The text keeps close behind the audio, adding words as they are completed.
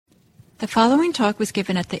The following talk was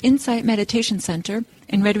given at the Insight Meditation Center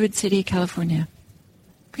in Redwood City, California.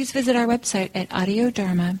 Please visit our website at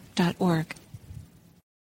audiodharma.org.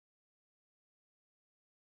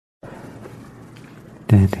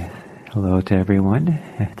 And hello to everyone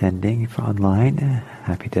attending online.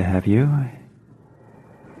 Happy to have you.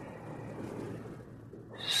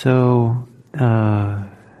 So,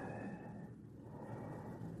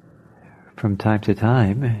 from time to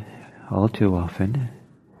time, all too often,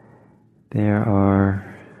 there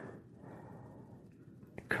are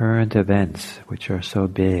current events which are so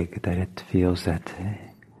big that it feels that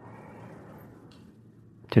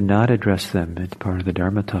to not address them as part of the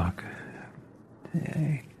Dharma talk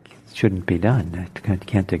shouldn't be done. It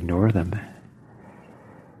can't ignore them.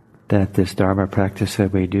 That this Dharma practice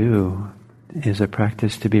that we do is a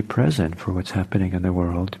practice to be present for what's happening in the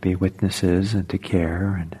world, to be witnesses and to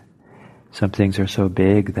care. And some things are so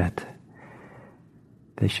big that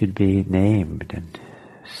they should be named and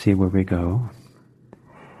see where we go.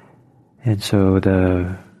 And so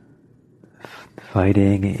the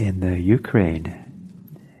fighting in the Ukraine,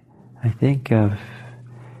 I think,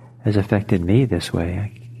 has affected me this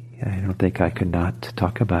way. I don't think I could not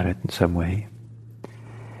talk about it in some way.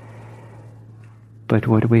 But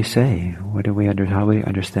what do we say? How do we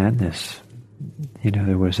understand this? You know,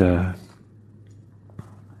 there was a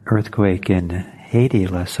earthquake in Haiti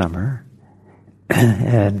last summer,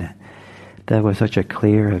 and that was such a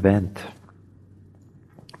clear event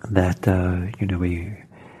that, we,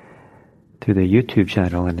 through the YouTube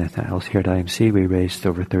channel and else here at IMC, we raised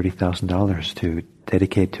over $30,000 to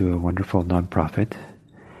dedicate to a wonderful nonprofit,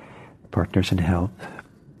 Partners in Health.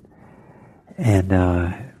 And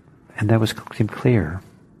that seemed clear.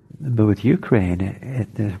 But with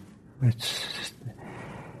Ukraine,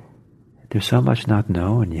 there's so much not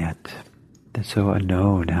known yet. It's so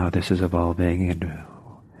unknown how this is evolving and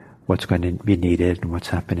what's going to be needed and what's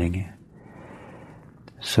happening.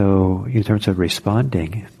 So in terms of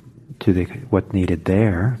responding to what's needed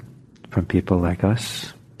there from people like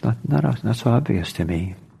us, not so obvious to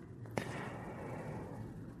me.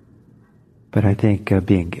 But I think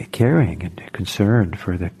being caring and concerned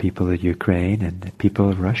for the people of Ukraine and the people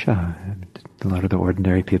of Russia, a lot of the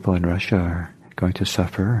ordinary people in Russia are going to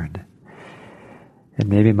suffer, and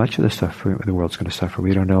maybe much of the world's going to suffer.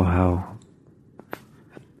 We don't know how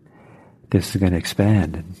this is going to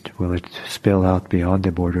expand, and will it spill out beyond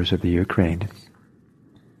the borders of the Ukraine?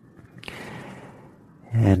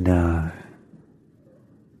 And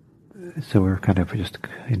so we're kind of just,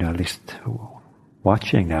 at least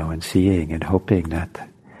watching now and seeing and hoping that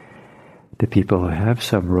the people who have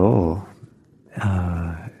some role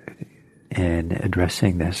in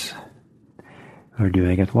addressing this are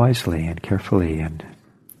doing it wisely and carefully and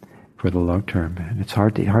for the long term. And it's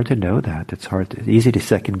hard to know that. It's easy to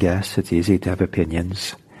second guess. It's easy to have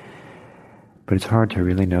opinions, but it's hard to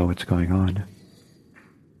really know what's going on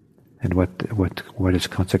and what is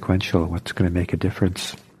consequential, what's going to make a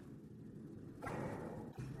difference.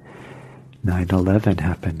 9/11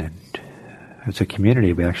 happened, and as a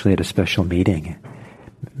community, we actually had a special meeting,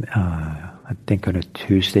 I think on a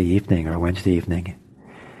Tuesday evening or Wednesday evening,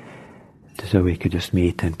 so we could just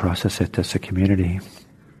meet and process it as a community.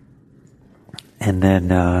 And then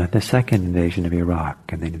the second invasion of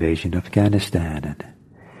Iraq and the invasion of Afghanistan,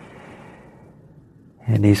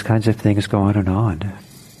 and these kinds of things go on and on.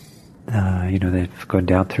 They've gone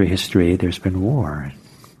down through history. There's been war,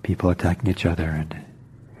 people attacking each other,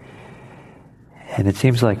 and it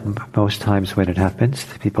seems like most times when it happens,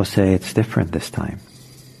 people say it's different this time.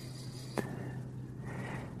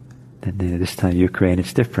 And this time Ukraine,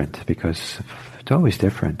 it's different because it's always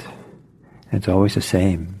different. It's always the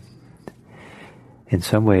same. In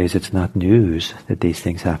some ways, it's not news that these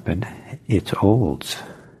things happen. It's old.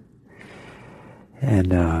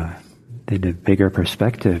 And in a bigger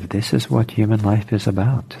perspective, this is what human life is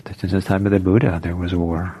about. Since the time of the Buddha, there was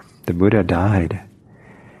war. The Buddha died.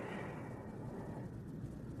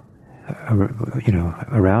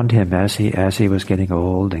 Around him, as he was getting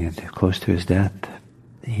old and close to his death,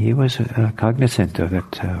 he was cognizant of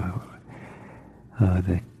it.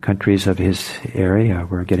 The countries of his area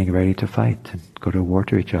were getting ready to fight and go to war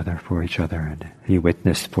for each other, and he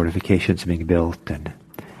witnessed fortifications being built and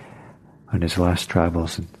on his last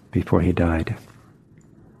travels and before he died.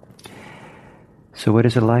 So what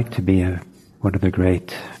is it like to be one of the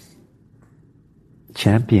great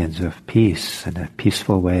champions of peace and a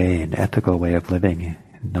peaceful way, an ethical way of living, a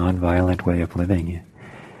non-violent way of living,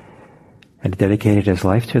 and dedicated his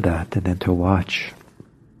life to that, and then to watch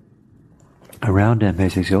around him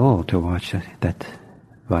as he's old, to watch that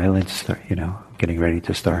violence, getting ready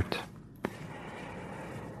to start.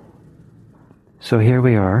 So here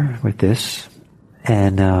we are with this,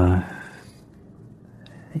 and and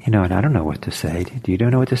I don't know what to say. Do you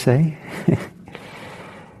know what to say?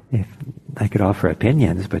 If I could offer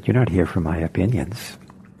opinions, but you're not here for my opinions.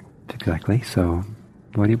 Exactly. So,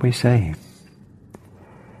 what do we say?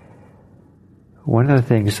 One of the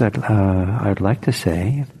things that I'd like to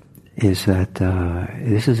say is that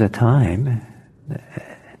this is a time,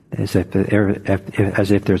 as if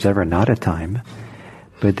there's ever not a time,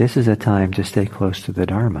 but this is a time to stay close to the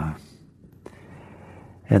Dharma.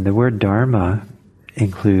 And the word Dharma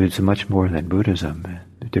includes much more than Buddhism.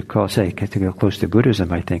 To go close to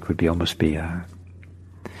Buddhism, I think, would almost be I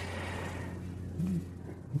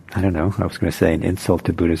don't know, I was going to say an insult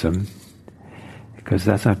to Buddhism, because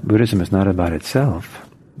Buddhism is not about itself.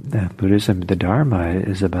 The Dharma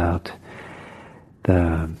is about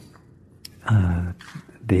the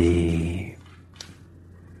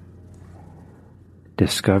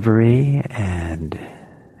discovery and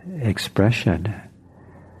expression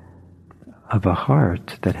of a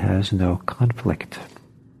heart that has no conflict.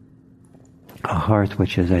 A heart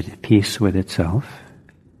which is at peace with itself,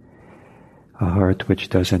 a heart which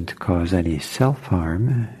doesn't cause any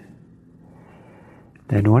self-harm.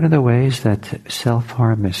 And one of the ways that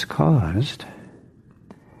self-harm is caused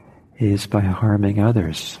is by harming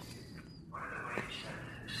others.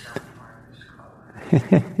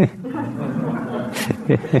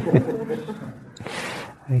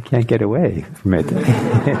 I can't get away from it.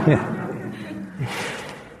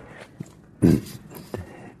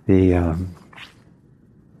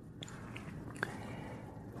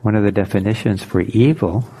 One of the definitions for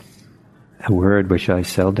evil, a word which I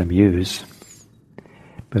seldom use,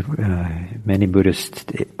 but many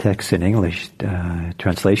Buddhist texts in English,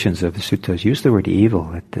 translations of the suttas, use the word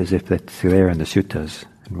evil as if it's there in the suttas.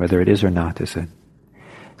 And whether it is or not is a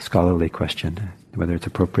scholarly question, whether it's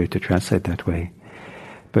appropriate to translate that way.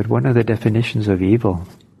 But one of the definitions of evil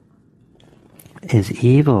is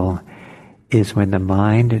when the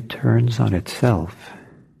mind turns on itself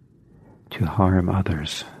to harm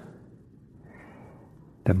others.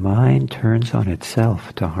 The mind turns on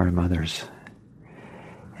itself to harm others.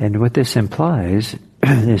 And what this implies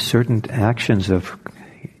is certain actions of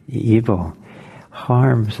evil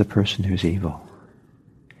harms the person who's evil.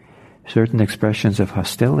 Certain expressions of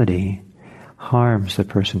hostility harms the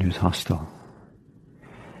person who's hostile.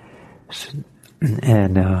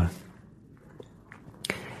 And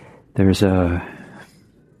there's a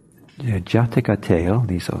Jataka tale,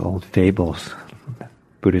 these old fables,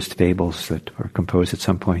 Buddhist fables that were composed at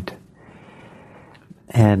some point.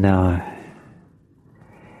 And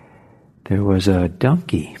there was a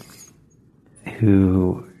donkey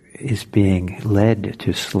who is being led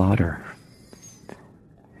to slaughter,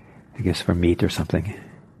 I guess for meat or something.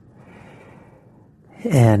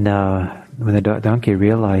 And when the donkey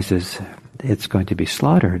realizes it's going to be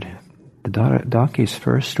slaughtered, the donkey's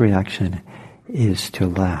first reaction is to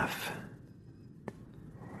laugh.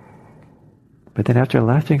 But then after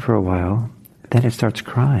laughing for a while, then it starts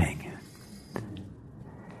crying.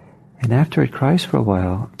 And after it cries for a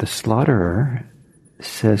while, the slaughterer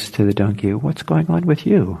says to the donkey, "What's going on with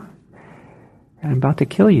you? I'm about to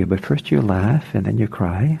kill you, but first you laugh and then you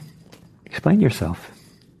cry. Explain yourself."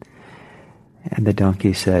 And the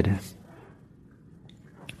donkey said,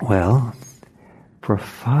 "Well, for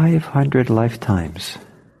 500 lifetimes,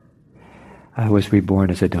 I was reborn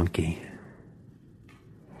as a donkey.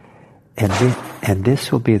 And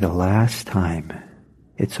this will be the last time.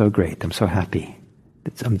 It's so great. I'm so happy.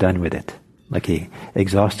 I'm done with it." Like he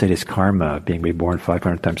exhausted his karma of being reborn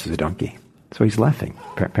 500 times as a donkey. So he's laughing,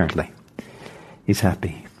 apparently. He's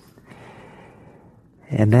happy.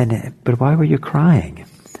 And then, "But why were you crying?"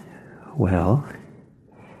 "Well,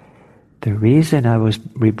 the reason I was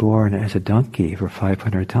reborn as a donkey for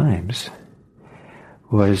 500 times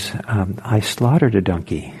was I slaughtered a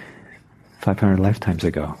donkey 500 lifetimes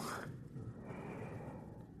ago.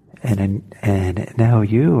 And now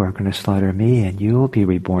you are going to slaughter me, and you will be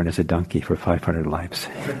reborn as a donkey for 500 lives."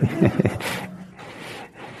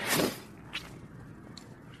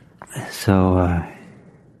 So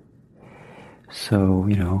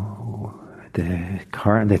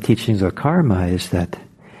the teachings of karma is that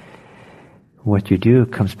what you do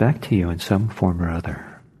comes back to you in some form or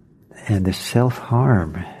other, and the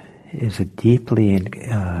self-harm is a deeply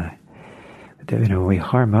when we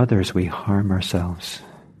harm others, we harm ourselves.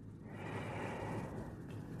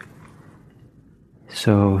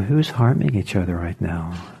 So who's harming each other right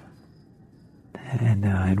now? And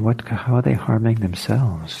how are they harming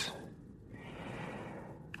themselves?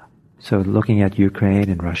 So looking at Ukraine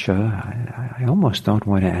and Russia, I almost don't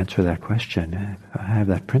want to answer that question. I have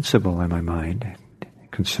that principle in my mind,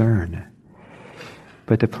 concern.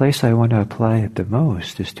 But the place I want to apply it the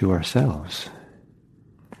most is to ourselves.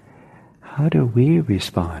 How do we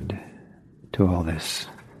respond to all this?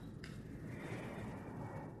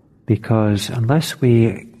 Because unless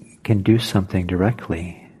we can do something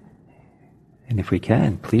directly, and if we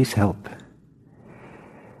can, please help.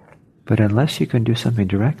 But unless you can do something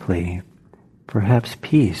directly, perhaps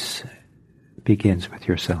peace begins with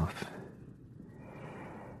yourself.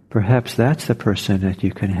 Perhaps that's the person that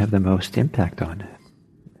you can have the most impact on.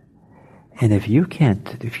 And if you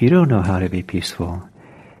don't know how to be peaceful,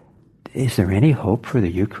 is there any hope for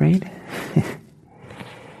the Ukraine?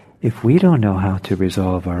 If we don't know how to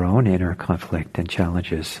resolve our own inner conflict and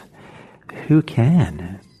challenges, who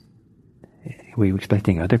can? Are we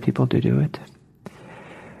expecting other people to do it?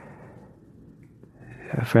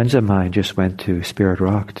 Friends of mine just went to Spirit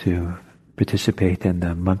Rock to participate in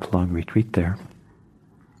the month-long retreat there.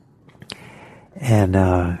 And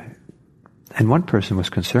one person was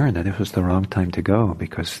concerned that this was the wrong time to go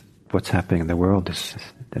because what's happening in the world is,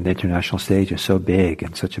 the international stage is so big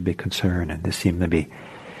and such a big concern, and this seemed to be,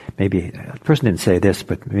 maybe, the person didn't say this,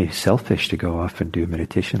 but maybe selfish to go off and do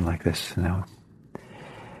meditation like this, you know.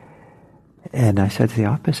 And I said the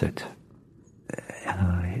opposite.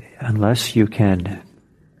 Unless you can,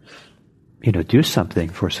 do something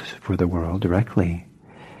for the world directly,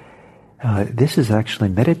 this is actually,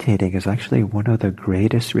 meditating is actually one of the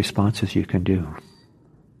greatest responses you can do.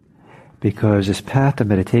 Because this path of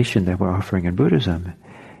meditation that we're offering in Buddhism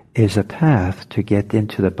is a path to get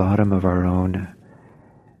into the bottom of our own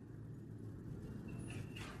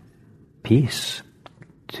peace,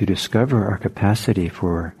 to discover our capacity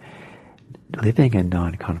for living in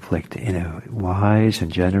non-conflict in a wise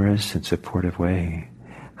and generous and supportive way.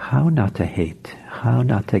 How not to hate, how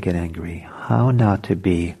not to get angry, how not to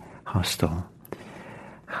be hostile,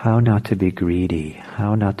 how not to be greedy,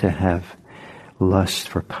 how not to have lust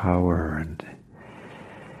for power and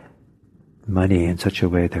money in such a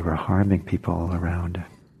way that we're harming people all around.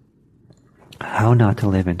 How not to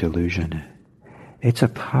live in delusion. It's a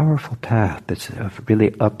powerful path that's of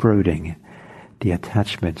really uprooting the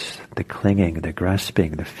attachments, the clinging, the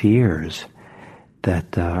grasping, the fears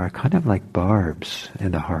that are kind of like barbs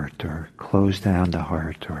in the heart, or close down the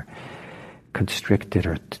heart, or constrict it,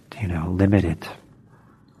 or limit it.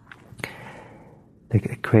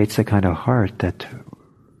 It creates a kind of heart that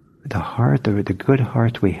the good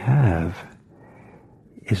heart we have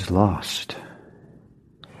is lost.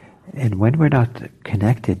 And when we're not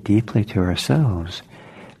connected deeply to ourselves,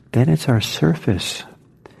 then it's our surface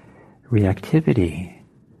reactivity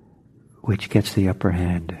which gets the upper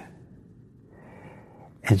hand.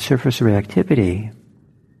 And surface reactivity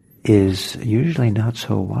is usually not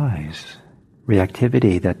so wise.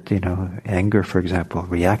 Reactivity that, anger, for example,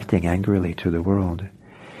 reacting angrily to the world,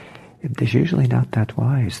 is usually not that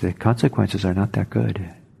wise. The consequences are not that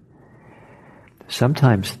good.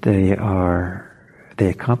 Sometimes they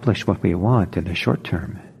accomplish what we want in the short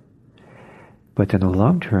term. But in the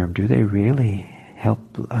long term, do they really help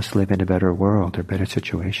us live in a better world or better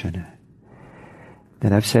situation?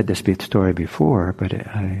 And I've said this story before, but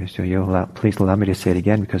please allow me to say it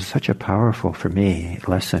again, because it's such a powerful, for me,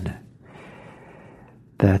 lesson.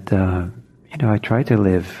 That, I try to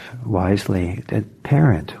live wisely,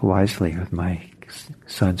 parent wisely with my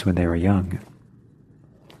sons when they were young.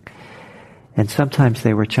 And sometimes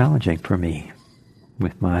they were challenging for me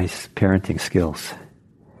with my parenting skills.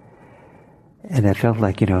 And I felt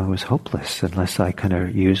like, it was hopeless unless I kind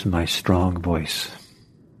of used my strong voice.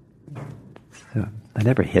 So I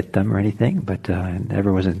never hit them or anything, but I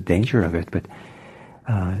never was in danger of it. But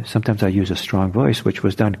sometimes I use a strong voice, which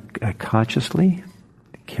was done consciously,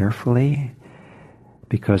 carefully,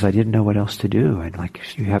 because I didn't know what else to do. And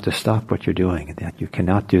you have to stop what you're doing, and that you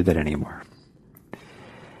cannot do that anymore.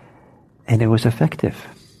 And it was effective.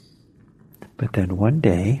 But then one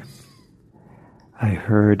day, I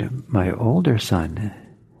heard my older son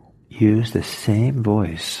use the same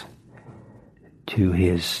voice to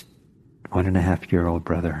his 1.5-year-old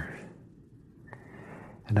brother.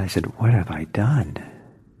 And I said, what have I done?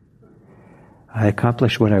 I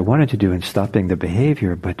accomplished what I wanted to do in stopping the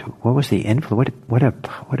behavior, but what was the influence? What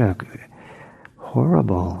a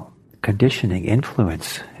horrible conditioning,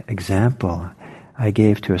 influence, example I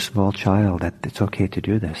gave to a small child that it's okay to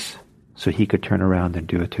do this, so he could turn around and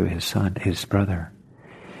do it to his son, his brother.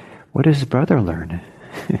 What does his brother learn?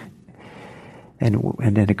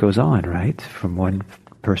 and then it goes on, right? From one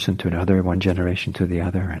person to another, one generation to the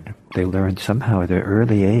other, and they learn somehow at an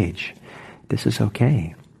early age, this is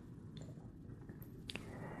okay.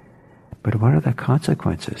 But what are the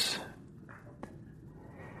consequences?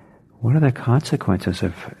 What are the consequences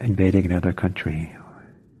of invading another country?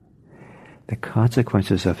 The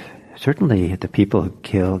consequences of, certainly the people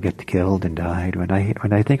who get killed and died. When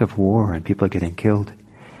I think of war and people getting killed,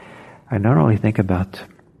 I not only think about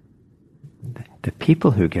the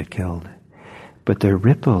people who get killed, but the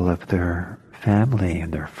ripple of their family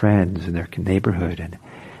and their friends and their neighborhood, and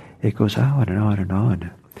it goes on and on and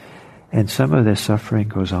on. And some of this suffering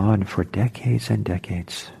goes on for decades and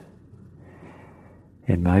decades.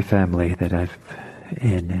 In my family that I've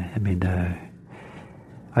in,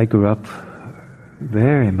 I grew up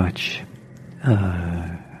very much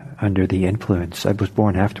under the influence. I was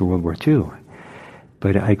born after World War II,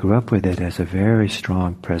 but I grew up with it as a very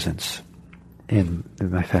strong presence in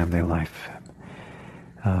my family life.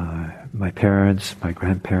 My parents, my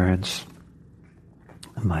grandparents,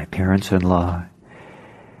 my parents-in-law,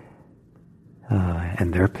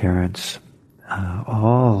 and their parents,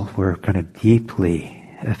 all were kind of deeply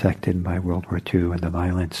affected by World War II and the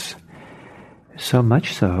violence. So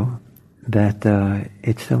much so that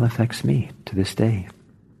it still affects me to this day.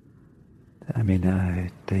 I mean,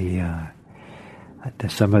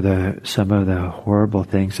 some of the horrible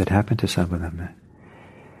things that happened to some of them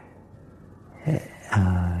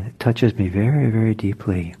touches me very, very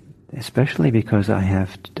deeply, especially because I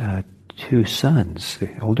have two sons.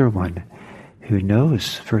 The older one, who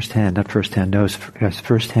knows has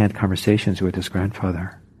firsthand conversations with his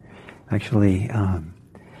grandfather. Actually,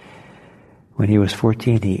 when he was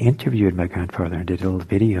 14, he interviewed my grandfather and did a little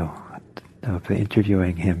video of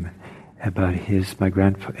interviewing him about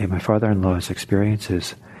my father-in-law's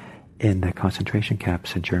experiences in the concentration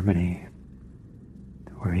camps in Germany,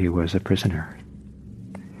 where he was a prisoner.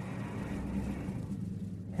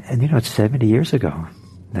 And it's 70 years ago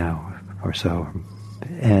now, or so,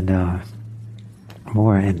 and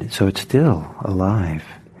more, and so it's still alive.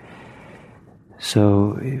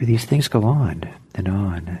 So these things go on and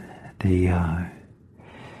on. The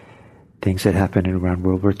things that happened around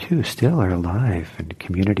World War II still are alive in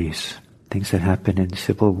communities. Things that happened in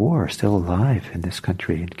Civil War are still alive in this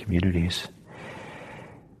country and communities.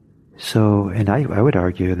 So, and I would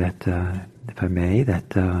argue that, if I may, that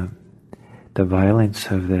the violence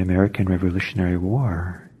of the American Revolutionary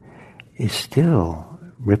War is still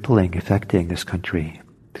rippling, affecting this country,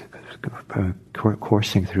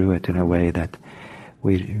 coursing through it in a way that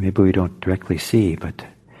maybe we don't directly see, but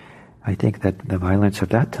I think that the violence of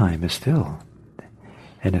that time is still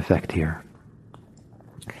in effect here.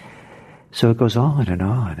 So it goes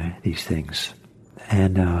on, these things.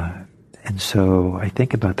 And so I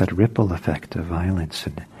think about that ripple effect of violence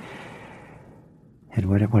and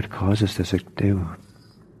what causes does it do.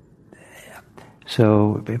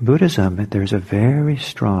 So in Buddhism, there's a very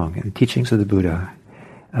strong, in the teachings of the Buddha,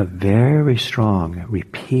 a very strong,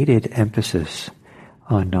 repeated emphasis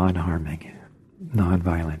on non-harming,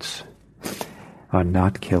 non-violence, on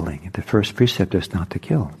not killing. The first precept is not to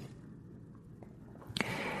kill.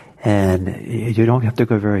 And you don't have to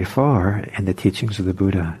go very far in the teachings of the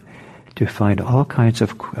Buddha to find all kinds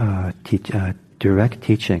of direct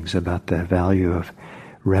teachings about the value of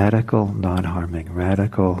radical non-harming,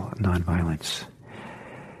 radical non-violence.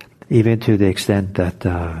 Even to the extent that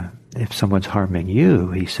if someone's harming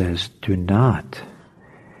you, he says, do not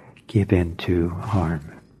give in to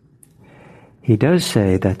harm. He does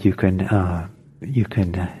say that you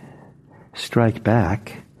can strike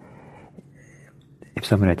back if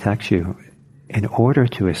someone attacks you in order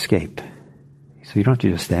to escape. So you don't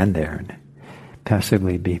just stand there and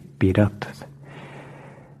passively be beat up.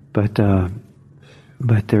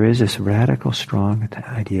 But there is this radical, strong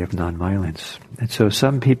idea of nonviolence. And so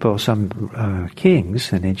some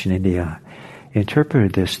kings in ancient India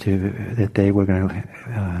interpreted this that they were going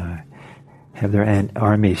to have their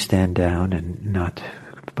army stand down and not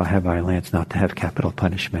have violence, not to have capital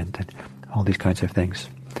punishment, and all these kinds of things.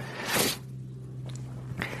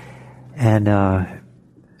 And I've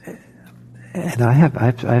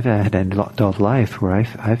had an adult life where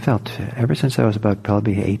I felt ever since I was about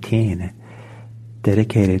probably 18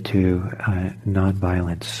 dedicated to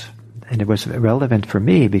nonviolence, and it was relevant for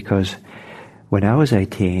me because when I was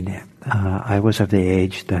 18, I was of the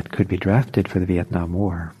age that could be drafted for the Vietnam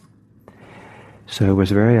War. So it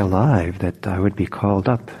was very alive that I would be called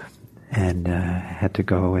up and had to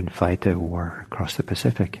go and fight a war across the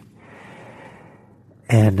Pacific.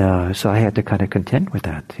 And so I had to kind of contend with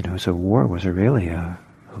that, So war was really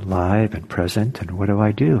alive and present, and what do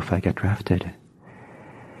I do if I get drafted?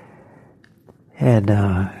 And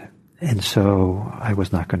so I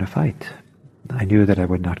was not going to fight. I knew that I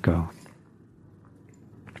would not go.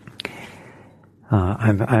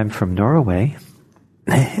 I'm from Norway,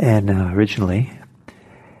 and originally,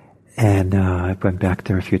 and I went back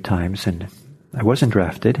there a few times, and I wasn't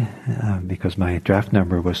drafted because my draft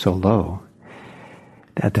number was so low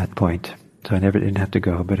at that point, so I didn't have to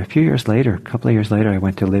go. But a couple of years later, I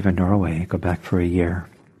went to live in Norway, go back for a year.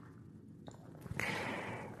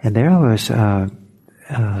 And there I was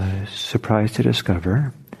surprised to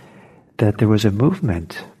discover that there was a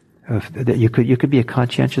movement that you could be a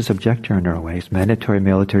conscientious objector in Norway. It's mandatory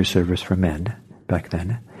military service for men back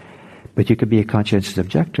then, but you could be a conscientious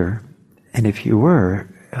objector, and if you were,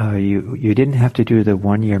 you didn't have to do the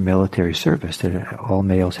 1-year military service that all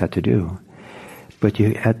males had to do, but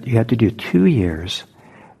you had to do 2 years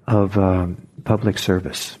of public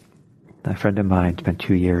service. A friend of mine spent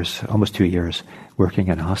almost 2 years, working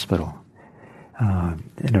in a hospital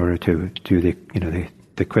in order to do the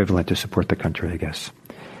equivalent to support the country, I guess.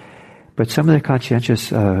 But some of the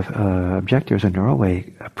conscientious objectors in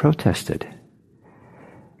Norway protested,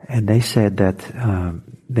 and they said that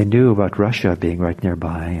they knew about Russia being right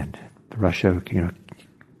nearby, and Russia,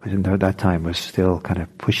 at that time was still kind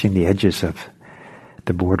of pushing the edges of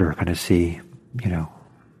the border, kind of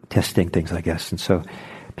testing things, I guess. And so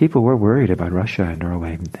people were worried about Russia in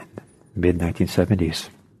Norway in the mid-1970s.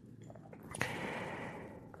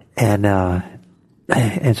 And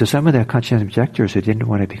so some of the conscientious objectors who didn't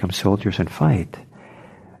want to become soldiers and fight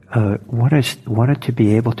wanted to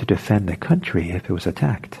be able to defend the country if it was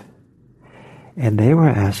attacked. And they were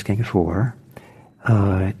asking for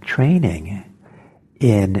training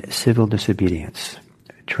in civil disobedience,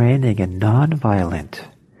 training in nonviolent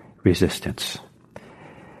resistance.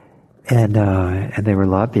 And they were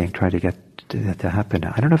lobbying, trying to get that to happen.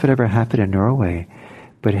 I don't know if it ever happened in Norway,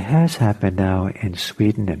 but it has happened now in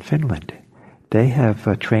Sweden and Finland. They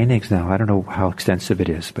have trainings now. I don't know how extensive it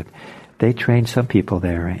is, but they train some people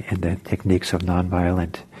there in the techniques of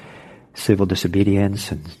nonviolent civil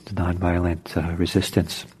disobedience and nonviolent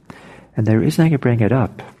resistance. And the reason I can bring it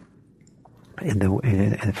up,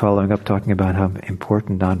 in following up, talking about how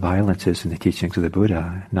important nonviolence is in the teachings of the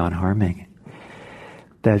Buddha, non-harming,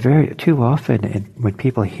 that too often when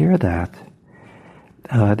people hear that,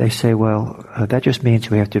 they say, well, that just means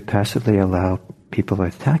we have to passively allow people to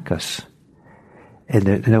attack us.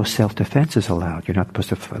 And no self-defense is allowed. You're not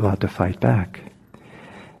allowed to fight back.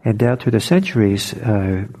 And down through the centuries,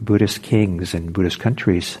 Buddhist kings and Buddhist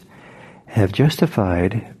countries have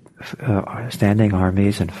justified standing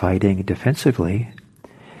armies and fighting defensively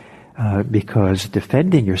because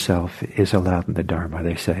defending yourself is allowed in the Dharma,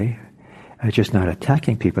 they say. Just not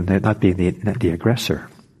attacking people, not being the aggressor.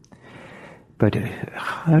 But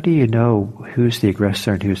how do you know who's the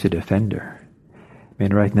aggressor and who's the defender? I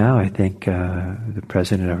mean, right now, I think the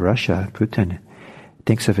president of Russia, Putin,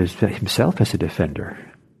 thinks of himself as a defender.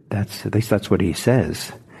 At least that's what he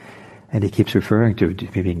says. And he keeps referring to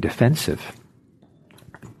being defensive.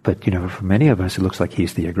 But, for many of us, it looks like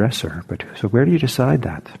he's the aggressor. So where do you decide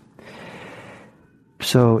that?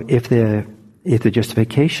 So if the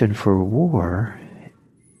justification for war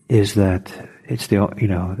is that that's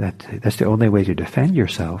the only way to defend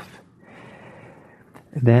yourself,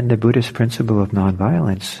 then the Buddhist principle of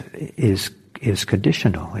nonviolence is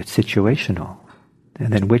conditional, it's situational.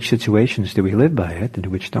 And then which situations do we live by it and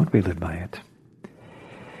which don't we live by it?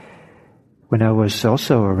 When I was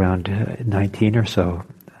also around 19 or so,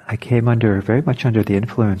 I came very much under the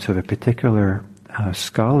influence of a particular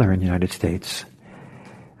scholar in the United States,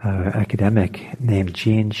 academic named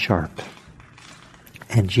Gene Sharp.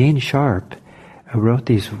 And Gene Sharp wrote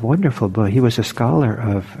these wonderful books. He was a scholar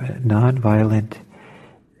of nonviolent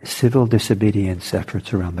civil disobedience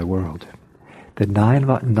efforts around the world. The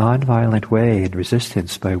nonviolent way and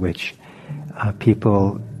resistance by which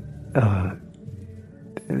people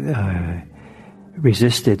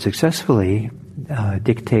resisted successfully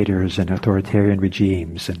dictators and authoritarian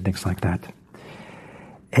regimes and things like that.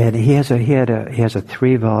 And he has a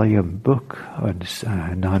 3-volume book on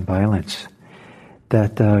nonviolence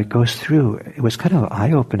that goes through. It was kind of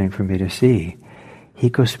eye-opening for me to see. He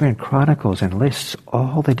goes through and chronicles and lists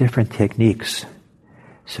all the different techniques,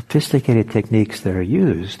 sophisticated techniques that are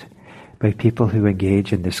used by people who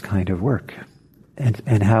engage in this kind of work,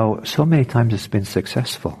 and how so many times it's been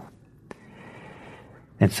successful,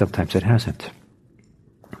 and sometimes it hasn't.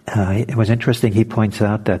 It was interesting. He points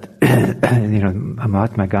out that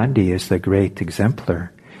Mahatma Gandhi is the great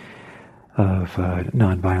exemplar of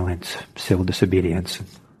nonviolent civil disobedience.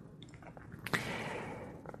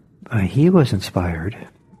 He was inspired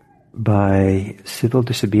by civil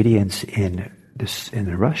disobedience in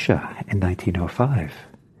Russia in 1905.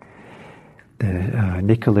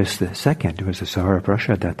 Nicholas II, who was the Tsar of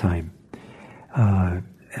Russia at that time,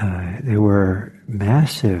 there were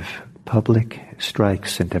massive public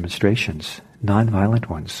strikes and demonstrations, non-violent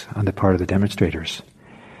ones, on the part of the demonstrators,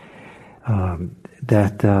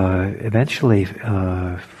 that eventually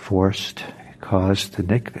caused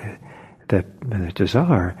the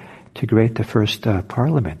Tsar to create the first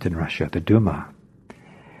parliament in Russia, the Duma.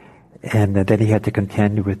 And then he had to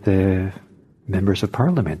contend with the members of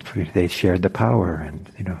parliament. They shared the power, and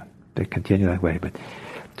they continued that way. But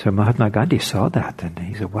so Mahatma Gandhi saw that, and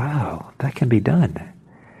he said, "Wow, that can be done,"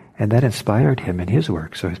 and that inspired him in his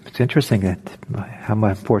work. So it's interesting that how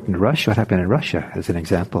important what happened in Russia, as an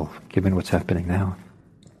example, given what's happening now.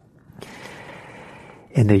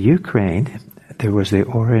 In the Ukraine, there was the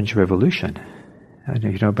Orange Revolution. I know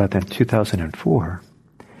you know about that in 2004.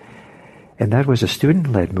 And that was a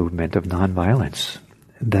student-led movement of nonviolence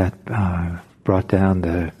that brought down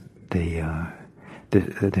the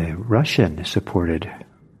Russian-supported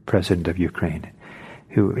president of Ukraine,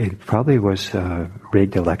 who it probably was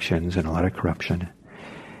rigged elections and a lot of corruption.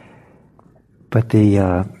 But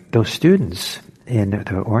those students in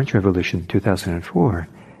the Orange Revolution in 2004,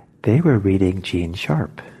 they were reading Gene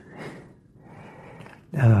Sharp.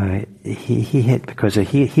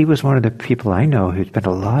 He was one of the people I know who spent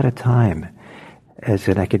a lot of time as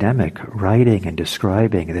an academic writing and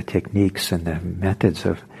describing the techniques and the methods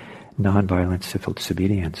of nonviolent civil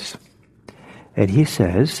disobedience. And he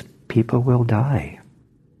says people will die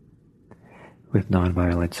with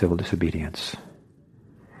nonviolent civil disobedience.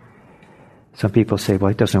 Some people say,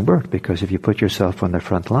 well, it doesn't work because if you put yourself on the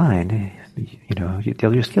front line,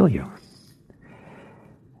 they'll just kill you.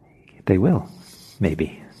 They will.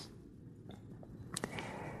 Maybe.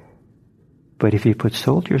 But if you put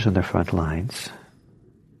soldiers on the front lines,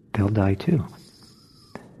 they'll die too.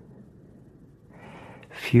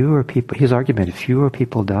 His argument is fewer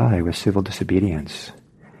people die with civil disobedience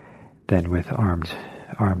than with armed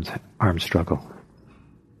struggle.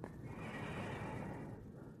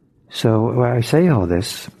 So I say all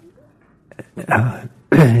this,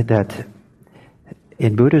 that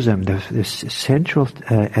in Buddhism, this central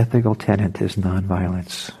ethical tenet is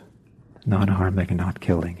nonviolence, non-harming and not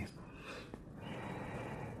killing.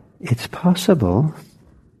 It's possible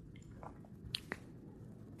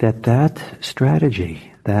that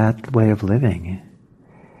strategy, that way of living,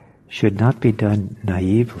 should not be done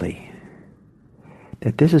naively.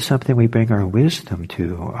 That this is something we bring our wisdom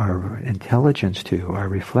to, our intelligence to, our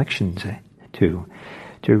reflections to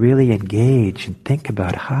really engage and think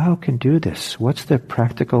about how can do this. What's the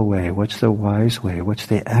practical way? What's the wise way? What's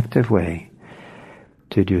the active way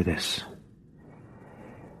to do this?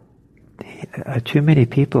 Too many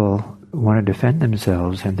people want to defend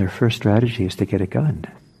themselves, and their first strategy is to get a gun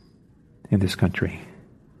in this country.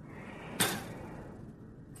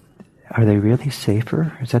 Are they really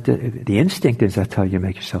safer? Is that the instinct is that's how you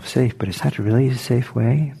make yourself safe, but is that really a safe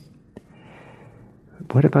way?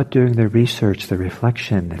 What about doing the research, the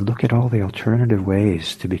reflection, and look at all the alternative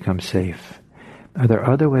ways to become safe? Are there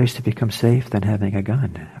other ways to become safe than having a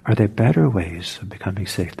gun? Are there better ways of becoming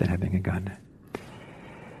safe than having a gun?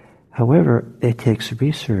 However, it takes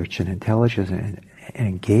research and intelligence and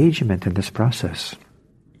engagement in this process.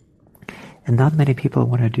 And not many people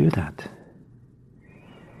want to do that.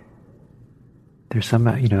 There's some,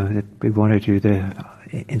 that we want to do the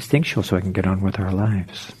instinctual so I can get on with our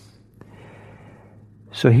lives.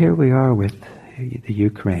 So here we are with the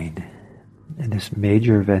Ukraine and this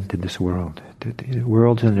major event in this world. The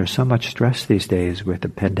world's under so much stress these days with the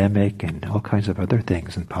pandemic and all kinds of other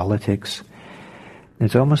things and politics.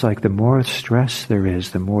 It's almost like the more stress there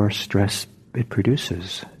is, the more stress it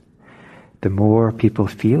produces. The more people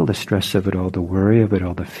feel the stress of it all, the worry of it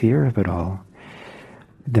all, the fear of it all,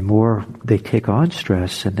 the more they take on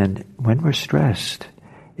stress, and then when we're stressed,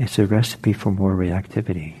 it's a recipe for more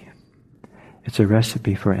reactivity. It's a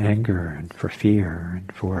recipe for anger and for fear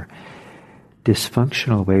and for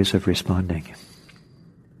dysfunctional ways of responding.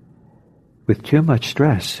 With too much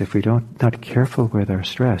stress, if we not careful with our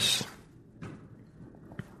stress,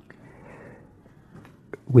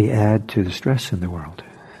 we add to the stress in the world.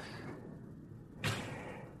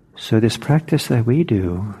 So this practice that we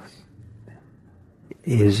do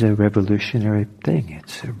is a revolutionary thing.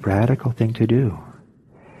 It's a radical thing to do.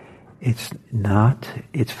 It's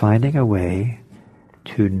finding a way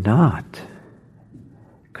to not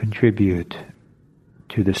contribute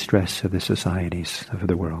to the stress of the societies of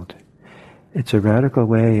the world. It's a radical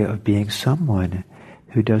way of being someone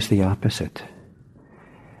who does the opposite.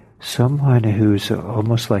 Someone who's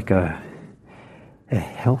almost like a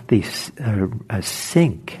healthy a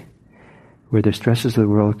sink where the stresses of the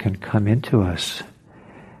world can come into us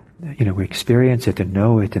we experience it and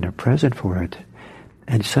know it and are present for it,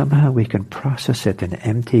 and somehow we can process it and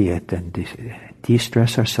empty it and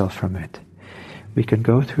de-stress ourselves from it. We can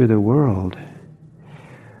go through the world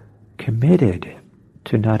committed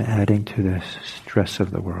to not adding to the stress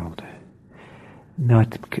of the world,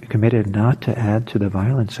 committed not to add to the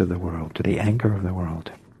violence of the world, to the anger of the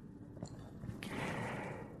world.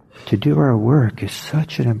 To do our work is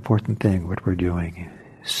such an important thing, what we're doing.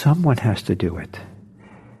 Someone has to do it.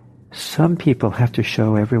 Some people have to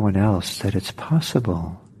show everyone else that it's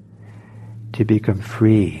possible to become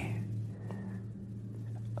free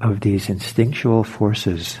of these instinctual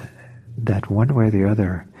forces that one way or the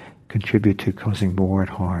other contribute to causing more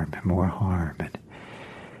harm, and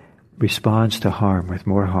responds to harm with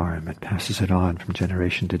more harm and passes it on from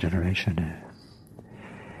generation to generation.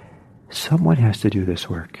 Someone has to do this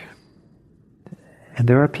work. And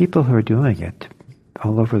there are people who are doing it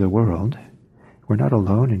all over the world. We're not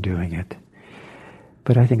alone in doing it.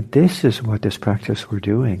 But I think this is what this practice we're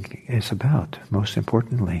doing is about, most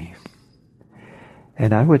importantly.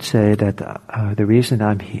 And I would say that the reason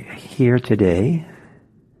I'm here today,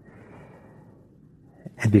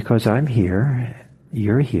 and because I'm here,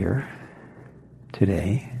 you're here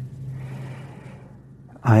today.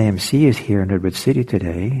 IMC is here in Redwood City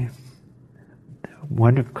today.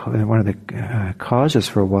 One of the causes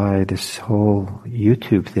for why this whole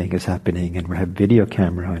YouTube thing is happening and we have video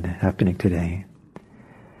camera and happening today,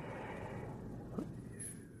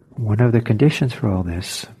 one of the conditions for all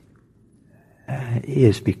this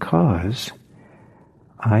is because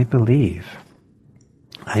I believed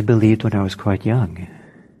when I was quite young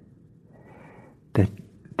that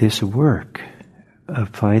this work of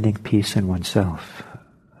finding peace in oneself,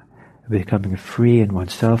 becoming free in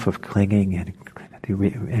oneself of clinging and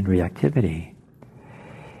reactivity,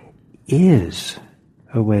 is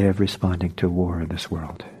a way of responding to war in this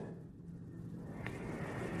world.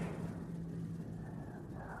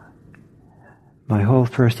 My whole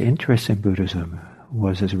first interest in Buddhism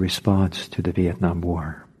was as a response to the Vietnam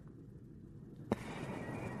War.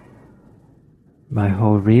 My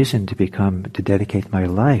whole reason to dedicate my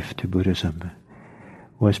life to Buddhism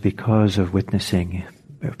was because of witnessing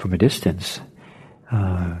from a distance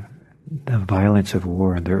the violence of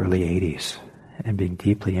war in the early 80s and being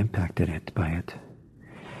deeply impacted by it.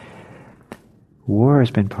 War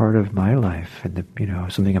has been part of my life and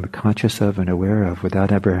something I'm conscious of and aware of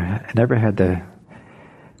without I never had the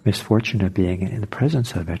misfortune of being in the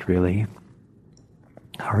presence of it, really.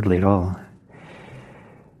 Hardly at all.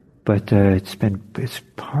 But it's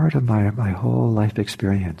part of my whole life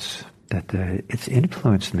experience that it's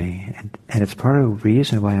influenced me, and it's part of the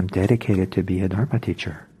reason why I'm dedicated to be a Dharma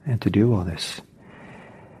teacher and to do all this.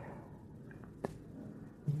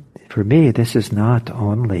 For me, this is not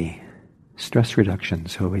only stress reduction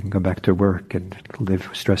so we can go back to work and live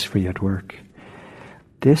stress-free at work.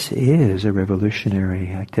 This is a revolutionary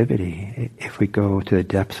activity if we go to the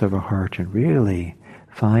depths of our heart and really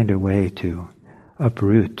find a way to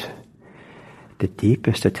uproot the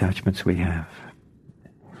deepest attachments we have.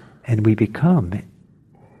 And we become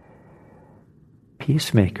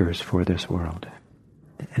peacemakers for this world.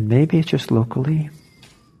 And maybe it's just locally.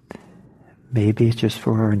 Maybe it's just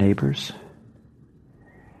for our neighbors.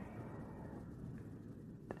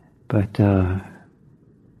 But how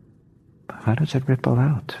does it ripple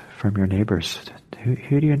out from your neighbors?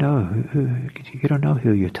 Who do you know? You don't know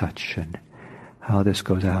who you touch and how this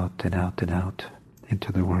goes out and out and out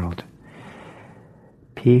into the world.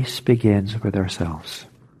 Peace begins with ourselves.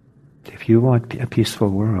 If you want a peaceful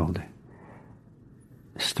world,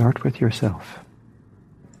 start with yourself.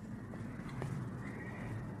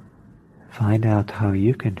 Find out how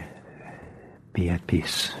you can be at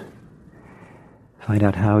peace. Find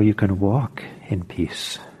out how you can walk in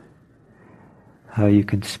peace. How you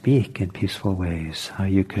can speak in peaceful ways. How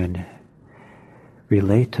you can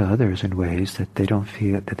relate to others in ways that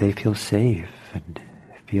they feel safe and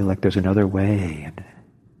feel like there's another way.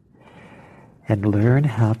 And learn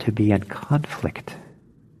how to be in conflict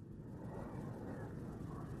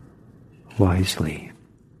wisely.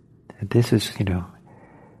 And this is,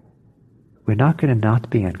 we're not going to not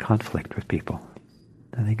be in conflict with people.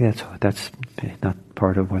 I think that's not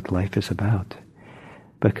part of what life is about.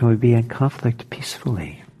 But can we be in conflict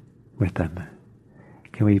peacefully with them?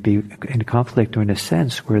 Can we be in conflict in a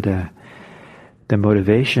sense where the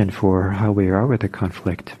motivation for how we are with the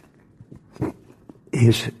conflict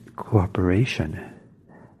is cooperation,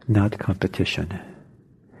 not competition,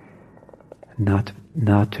 not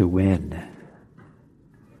to win,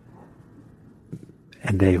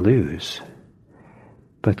 and they lose.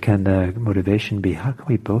 But can the motivation be, how can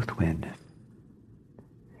we both win?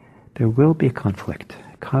 there will be conflict.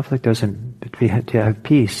 Conflict doesn't, to have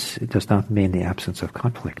peace, it does not mean the absence of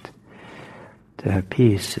conflict. To have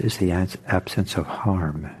peace is the absence of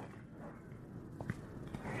harm.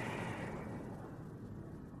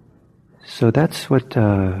 So that's what,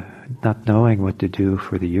 not knowing what to do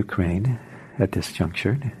for the Ukraine at this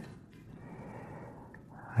juncture.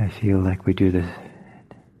 I feel like we do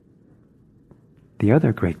the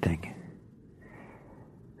other great thing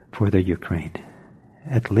for the Ukraine.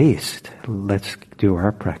 At least, let's do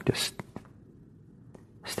our practice.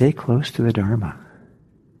 Stay close to the Dharma.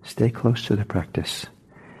 Stay close to the practice.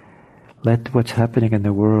 Let what's happening in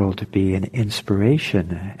the world be an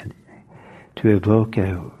inspiration to evoke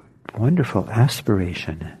a wonderful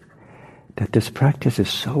aspiration that this practice is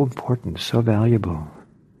so important, so valuable.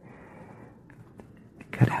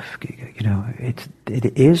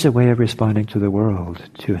 It is a way of responding to the world,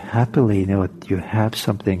 to happily know that you have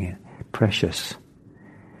something precious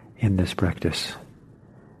in this practice.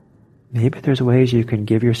 Maybe there's ways you can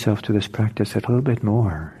give yourself to this practice a little bit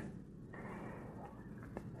more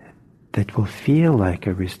that will feel like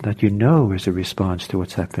that you know is a response to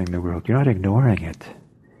what's happening in the world. You're not ignoring it.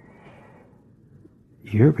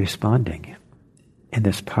 You're responding in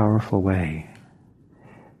this powerful way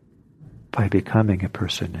by becoming a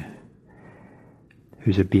person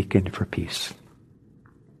who's a beacon for peace.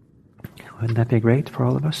 Wouldn't that be great for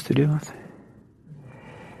all of us to do?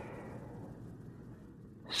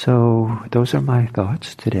 So those are my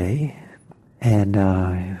thoughts today. And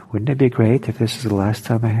wouldn't it be great if this is the last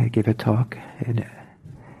time I give a talk in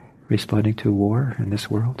responding to war in this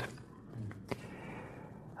world?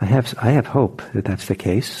 I have hope that that's the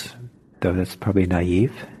case, though that's probably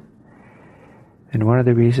naive. And one of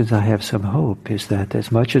the reasons I have some hope is that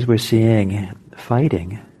as much as we're seeing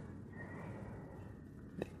fighting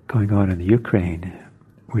going on in the Ukraine,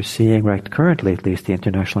 we're seeing, right currently at least, the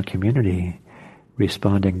international community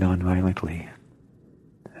responding non-violently,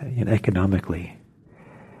 economically.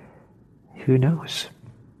 Who knows?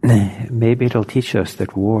 Maybe it'll teach us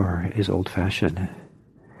that war is old-fashioned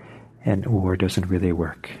and war doesn't really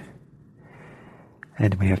work.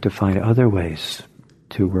 And we have to find other ways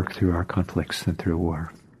to work through our conflicts than through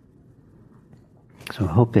war. So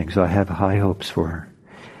I have high hopes for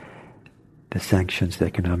the sanctions, the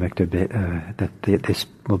economic debate, that this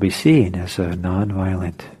will be seen as a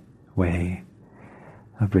non-violent way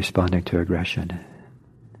of responding to aggression,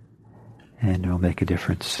 and will make a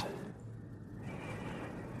difference.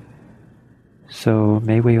 So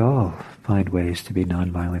may we all find ways to be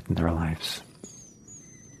non-violent in our lives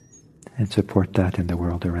and support that in the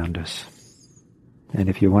world around us. And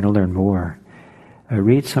if you want to learn more,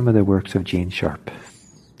 read some of the works of Gene Sharp.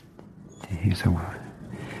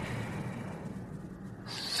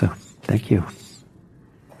 So, thank you.